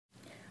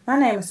My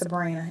name is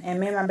Sabrina, and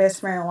me and my best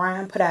friend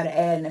Ryan put out an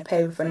ad in the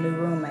paper for new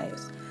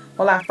roommates.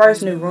 Well, our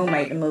first new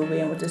roommate to move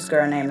in was this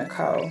girl named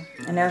Nicole,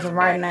 and as of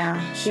right now,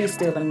 she's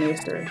still a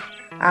mystery.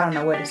 I don't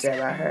know what to say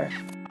about her.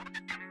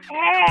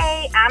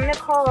 Hey, I'm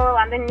Nicole.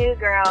 I'm the new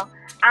girl.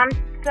 I'm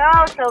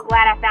so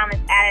glad I found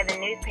this ad in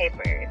the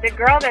newspaper. The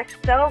girls are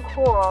so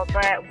cool,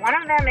 but one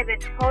of them is a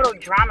total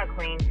drama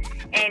queen,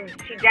 and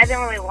she doesn't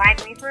really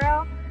like me for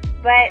real.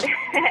 But,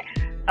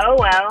 oh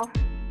well.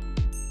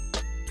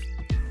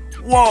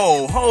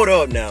 Whoa, hold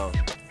up now.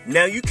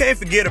 Now you can't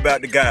forget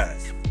about the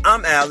guys.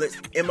 I'm Alex,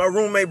 and my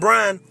roommate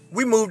Brian,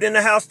 we moved in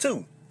the house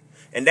too.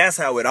 And that's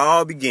how it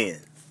all began.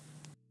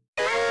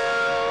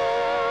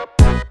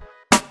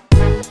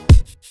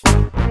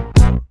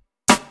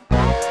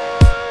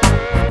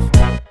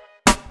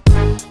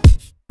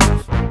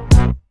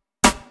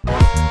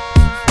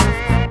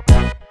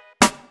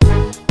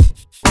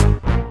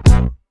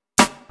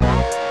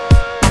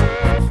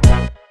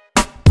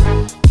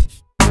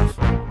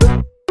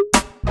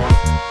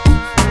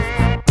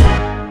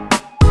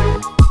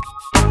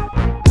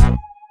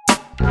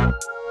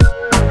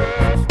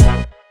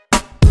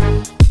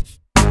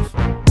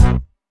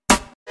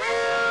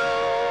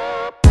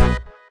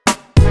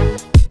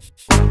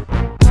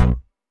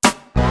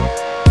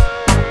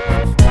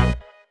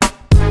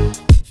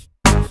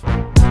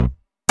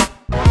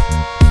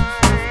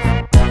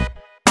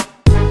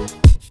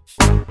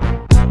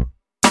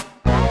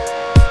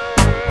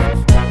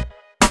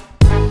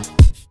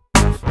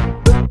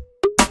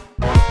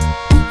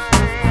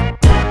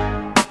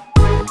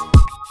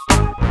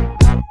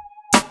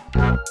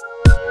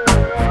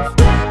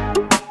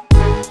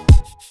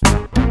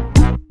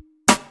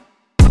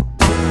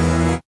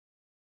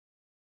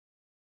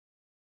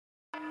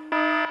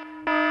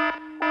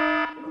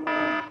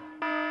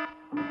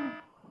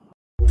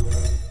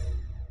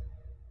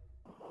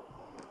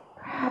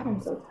 Crap,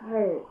 I'm so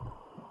tired.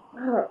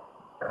 Oh,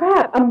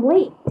 crap, I'm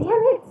late. Damn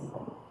it.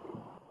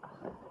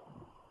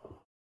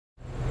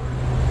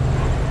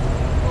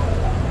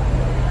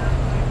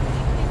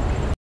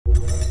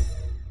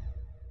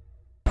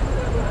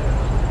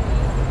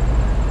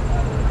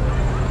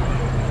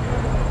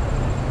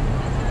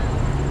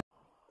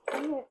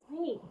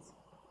 Wait.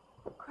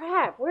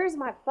 Crap, where's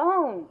my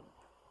phone?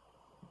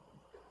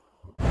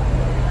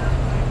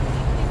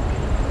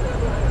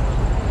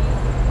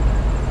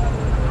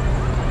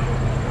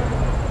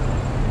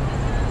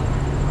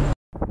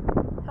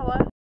 Hello?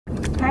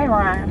 Hey,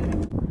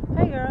 Ryan.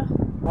 Hey, girl.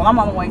 Well, I'm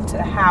on the way to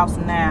the house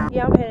now.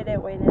 Yeah, I'm headed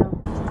that way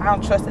now. I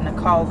don't trust the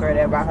Nicole girl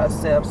there by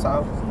herself,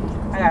 so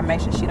I gotta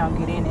make sure she don't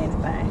get into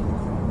anything.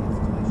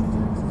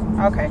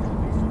 Okay.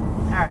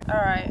 Alright.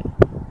 Alright.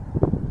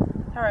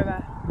 Alright,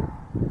 bye.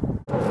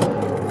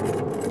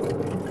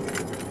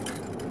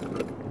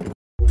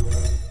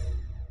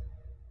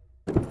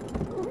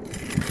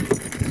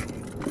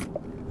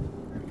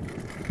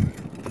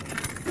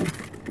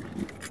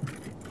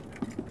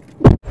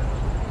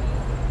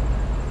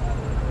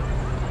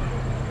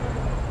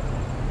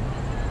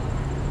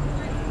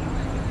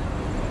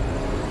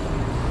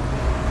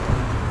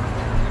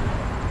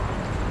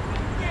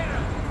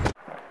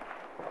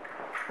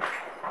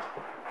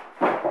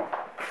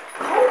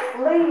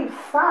 Leave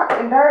socks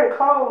and dirty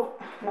clothes.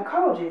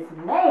 Nicole just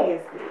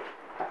nasty.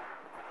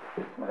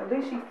 But at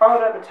least she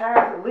folded up the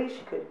tires. At least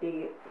she could have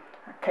did.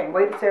 I can't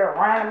wait to tell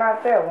Ryan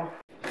about that one.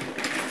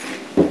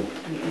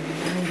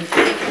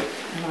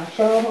 And I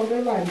sure hope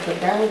they like it because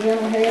that was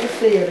gonna have a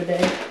sale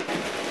today.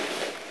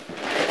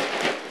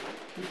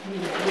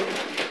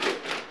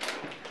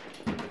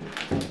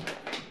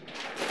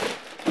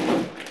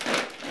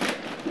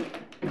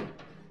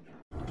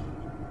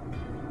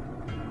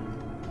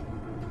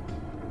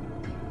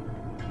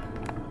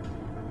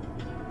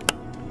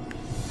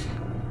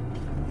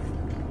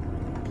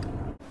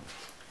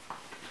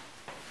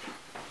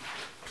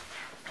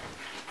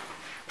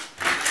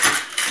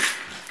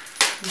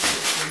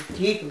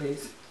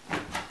 Ridiculous.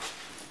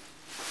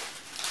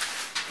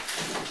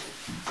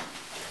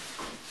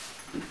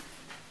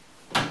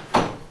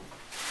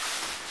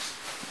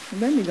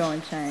 Let me go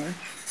and change.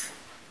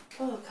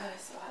 Oh, God,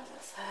 it's so hot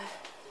outside.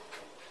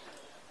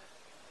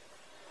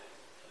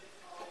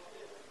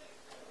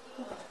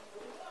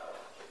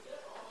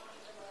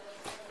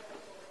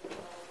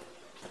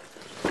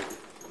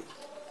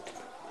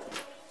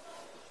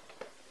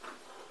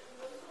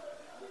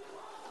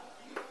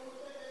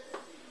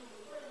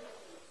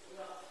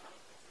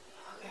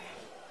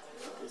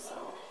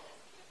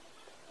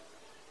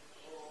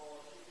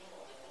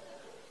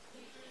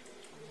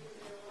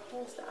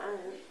 Where's the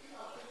iron?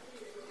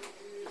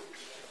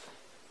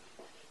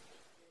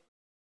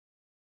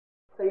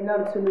 So you know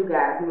the two new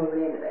guys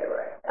moving in today,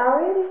 right?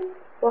 Already?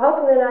 Well,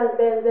 hopefully they're not as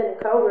bad as that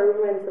Nicole girl we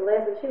went into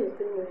last week. She was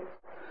too much.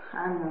 I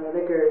know,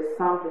 that girl is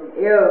something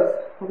else.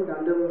 What we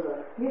gonna do with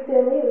her? You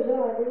tell me it was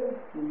your idea.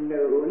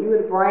 No, you were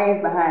the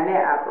brains behind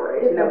that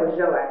operation. That was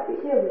your idea.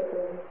 She'll be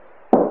cool.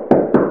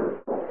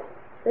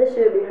 That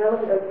should be her.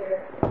 Let me go get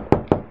her.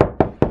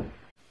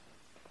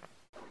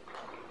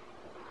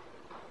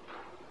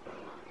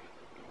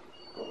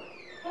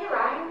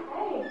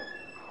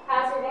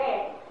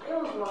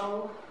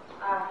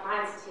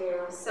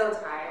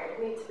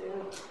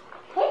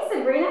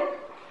 Sabrina.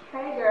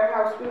 Hey girl,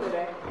 how was school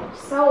today?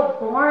 So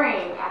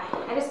boring.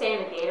 I just stayed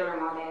in the theater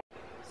room all day.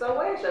 So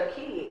where's your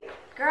kid?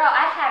 Girl,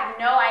 I have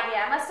no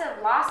idea. I must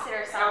have lost it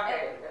or something.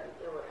 Okay.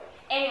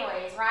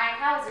 Anyways, Ryan,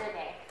 how was your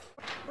day?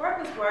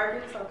 Work is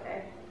work, it's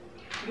okay.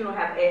 You don't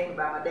have to ask me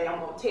about my day, I'm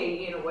gonna tell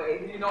you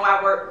anyway. You know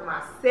I work for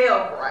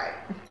myself, right?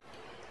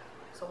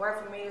 So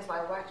work for me is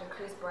like watching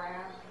Chris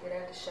Brown get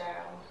out the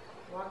shower,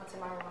 walk into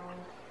my room,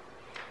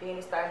 then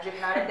he started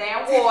dripping out of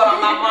damn water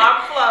on my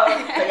marble floor.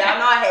 So y'all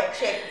know I had to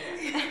check it.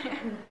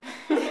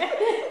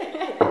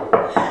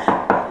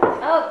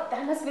 Oh,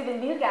 that must be the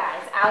new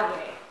guys. I'll get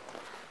it.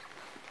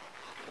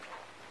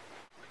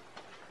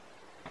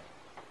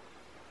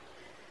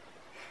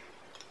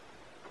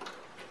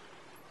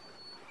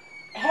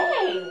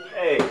 Hey.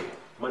 Hey,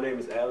 my name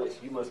is Alex.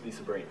 You must be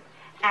Sabrina.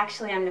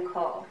 Actually, I'm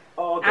Nicole.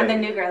 Oh, okay. I'm the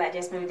new girl that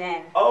just moved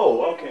in.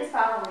 Oh, okay. Just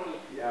follow me.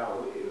 Yeah, I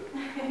will.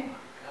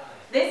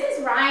 This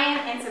is Ryan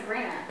and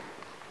Sabrina.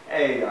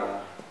 Hey,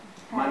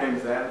 my name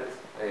is Alex.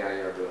 Hey, how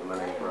y'all doing? My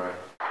name's Brian.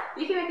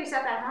 You can make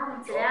yourself at home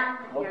and sit down.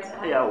 If you guys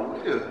want. Yeah, I will.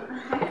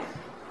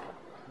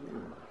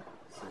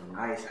 It's a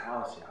nice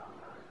house, y'all.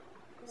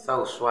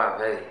 So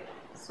suave.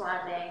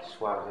 Suave.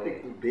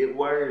 Suave. Big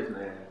words,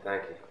 man.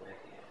 Thank you.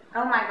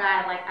 Oh my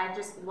god, like I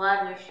just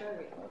love your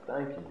shirt. Oh,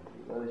 thank you.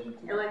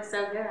 You It looks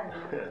so good on you.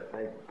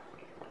 Thank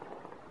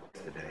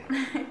you.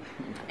 Today.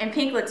 And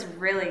pink looks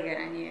really good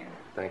on you.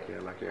 Thank you. I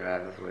like your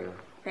eyes as well.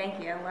 Thank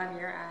you, I love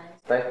your eyes.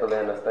 Thanks for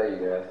letting us stay, you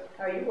guys.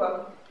 Oh, you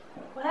welcome.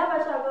 Well, how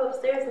about y'all go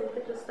upstairs and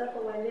put your stuff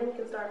away, and then we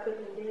can start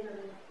cooking dinner.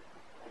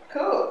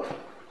 Cool.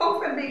 Who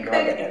finna be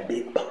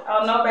cooking?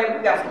 Oh no, baby,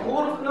 we got some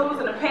noodles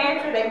in the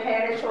pantry. They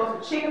had their choice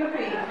of chicken and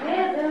pig.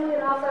 Yeah, then we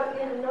can all start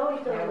getting to know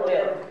each other a little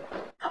bit.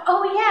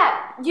 Oh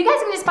yeah, you guys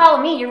can just follow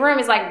me. Your room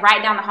is like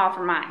right down the hall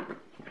from mine.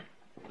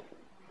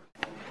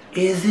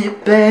 Is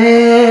it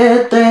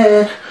bad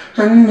that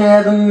I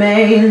never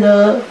made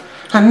love?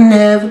 I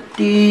never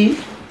did.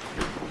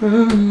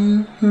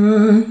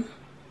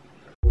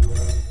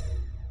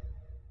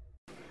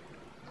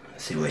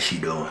 See what she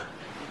doing.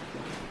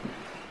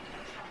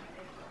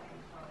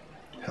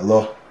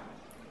 Hello?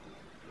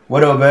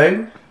 What up,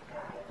 baby?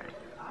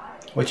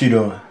 What you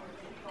doing?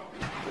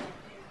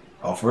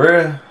 Oh, for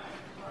real?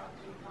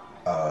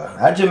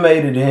 I just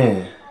made it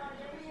in.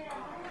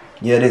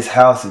 Yeah, this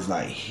house is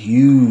like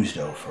huge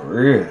though, for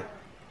real.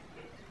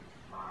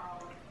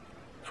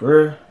 For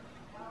real?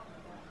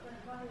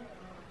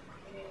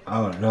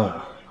 Oh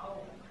no.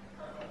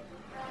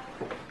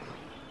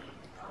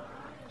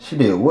 She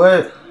did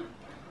what?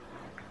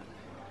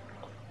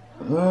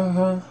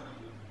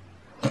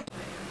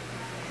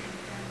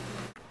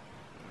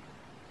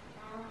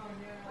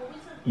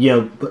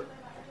 Yeah, but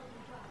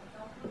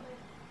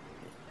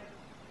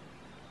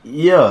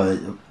yeah,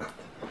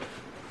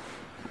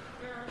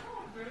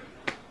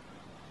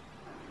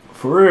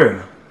 for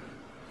real.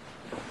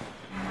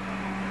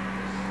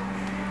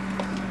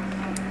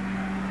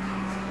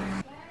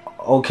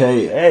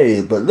 Okay,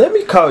 hey, but let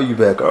me call you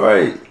back, all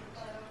right?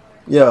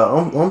 Yeah,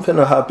 I'm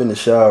finna hop in the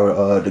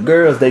shower. The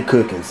girls, they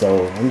cooking,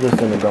 so I'm just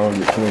finna go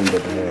and get cleaned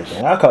up and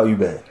everything. I'll call you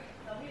back.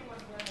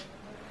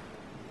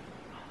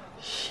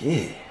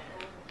 Shit.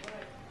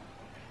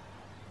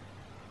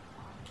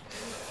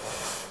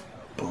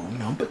 Boo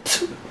number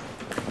 2.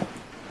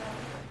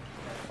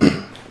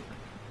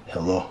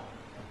 Hello.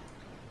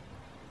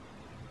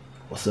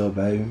 What's up,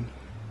 baby?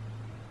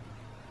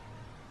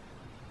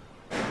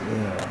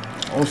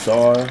 Yeah, I'm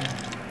sorry.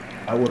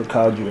 I would have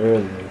called you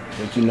earlier,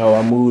 but you know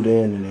I moved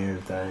in and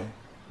everything.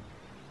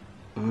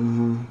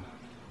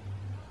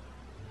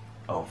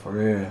 Oh, for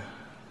real.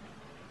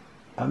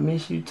 I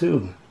miss you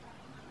too.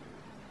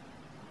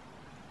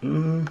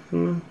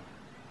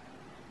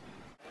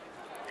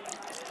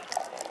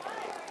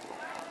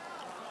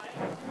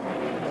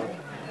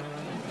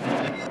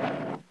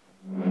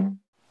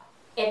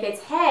 If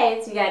it's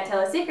heads, you gotta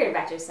tell a secret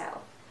about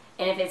yourself.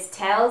 And if it's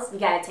tails, you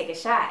gotta take a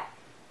shot.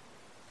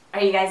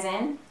 Are you guys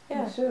in?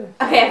 Yeah, sure.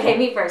 Okay,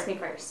 me first.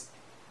 Let's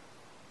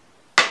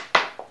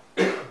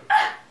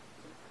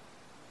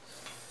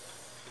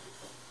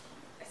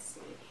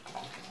see.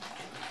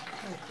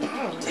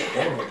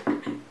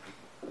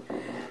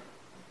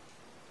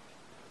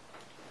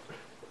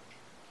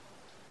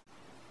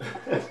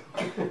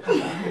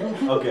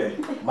 Okay,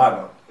 my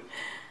go.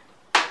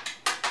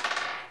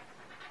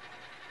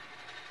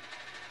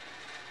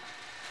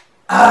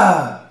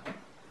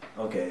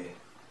 Okay.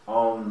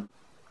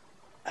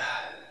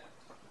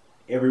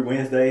 Every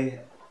Wednesday,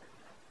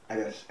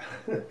 I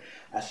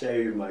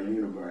shave my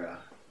unibrow.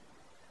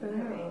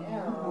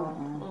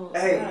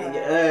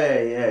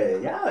 Hey,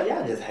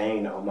 y'all just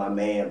hang on my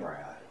man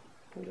brow.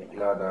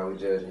 No, we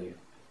judging you.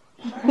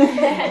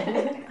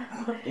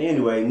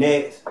 Anyway,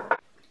 next.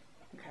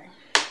 Okay.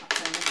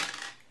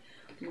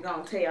 I'm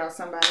gonna tell y'all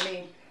something about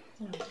me.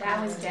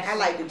 That was definitely. I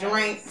like to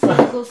drink, so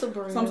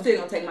I'm still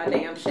gonna take my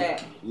damn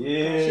shot.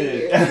 Yeah.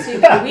 Cheers. To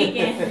the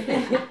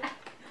weekend.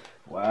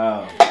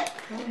 Wow.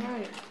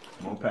 Alright.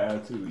 More power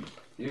to you.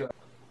 Yeah.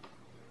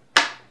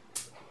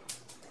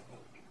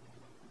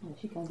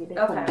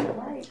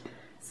 Okay.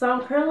 So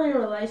I'm currently in a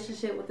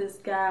relationship with this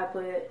guy,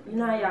 but you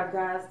know how y'all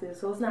guys do,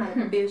 so it's not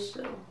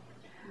official.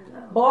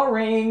 No.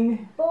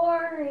 Boring.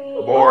 Boring.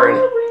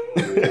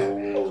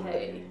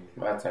 Okay.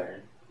 My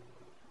turn.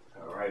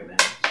 All right, man.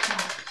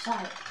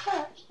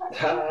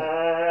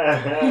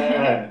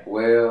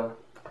 Well,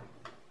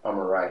 I'm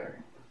a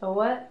writer. A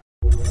what?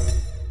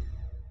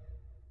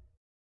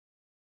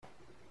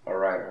 A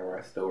writer. I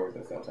write stories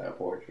and sometimes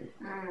poetry.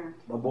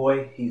 My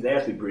boy, he's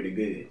actually pretty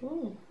good.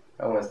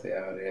 I want to stay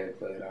out there,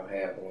 but I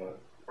have won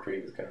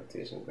previous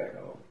competitions back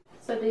home.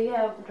 So do you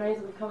have dreams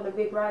of becoming a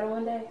big writer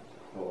one day?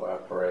 Oh, I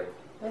pray.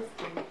 That's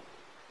good.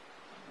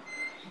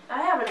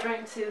 I have a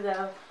dream too,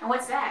 though. And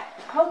what's that?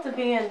 I hope to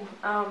be in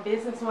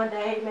business one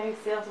day, maybe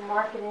sales and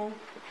marketing.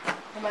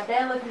 And my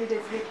dad left me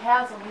this big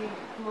house when he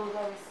moved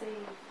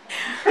overseas.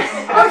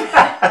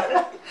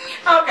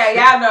 Okay,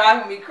 y'all know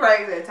I'm gonna be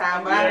crazy at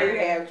times, but I do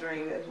have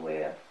dreams as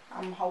well.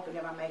 I'm hoping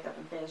that my makeup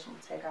and fashion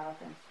will take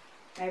off, and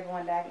maybe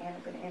one day I can end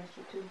up in the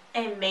industry too.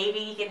 And maybe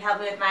you can help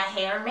me with my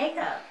hair and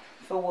makeup.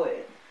 For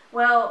what?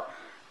 Well,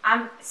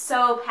 I'm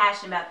so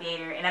passionate about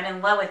theater and I'm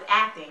in love with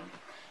acting.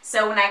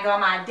 So when I go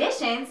on my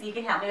auditions, you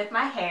can help me with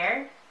my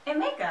hair and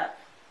makeup.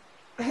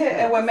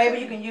 And well, maybe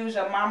you can use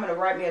your mama to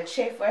write me a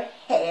check for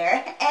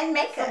hair and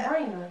makeup.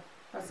 Sabrina.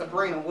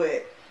 Sabrina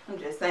what? I'm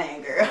just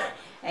saying, girl.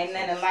 Ain't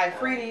nothing like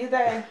free these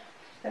days.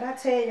 Did I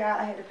tell y'all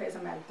I had to pay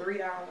somebody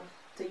 $3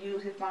 to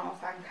use his phone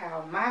so I can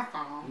call my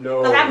phone?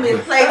 No. Because I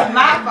misplaced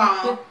my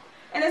phone.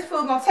 And this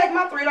fool gonna take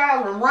my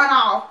 $3 and run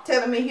off,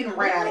 telling me he done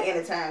ran out of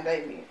anytime,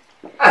 David.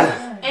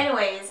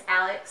 Anyways,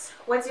 Alex,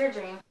 what's your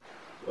dream?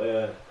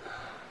 Well,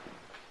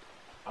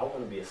 I want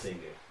to be a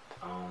singer.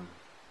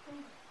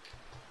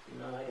 You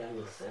know, I got a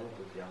little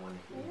sample if y'all want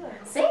to hear.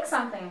 Sing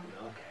something.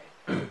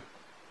 Okay.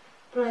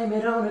 Blame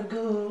it on the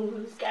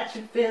goose, got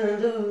you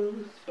feeling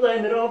loose.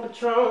 Blame it on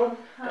Patron,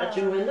 got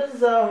you in the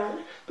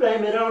zone.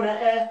 Blame it on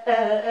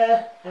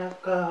the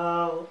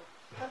alcohol.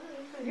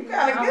 You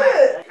kind of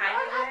good.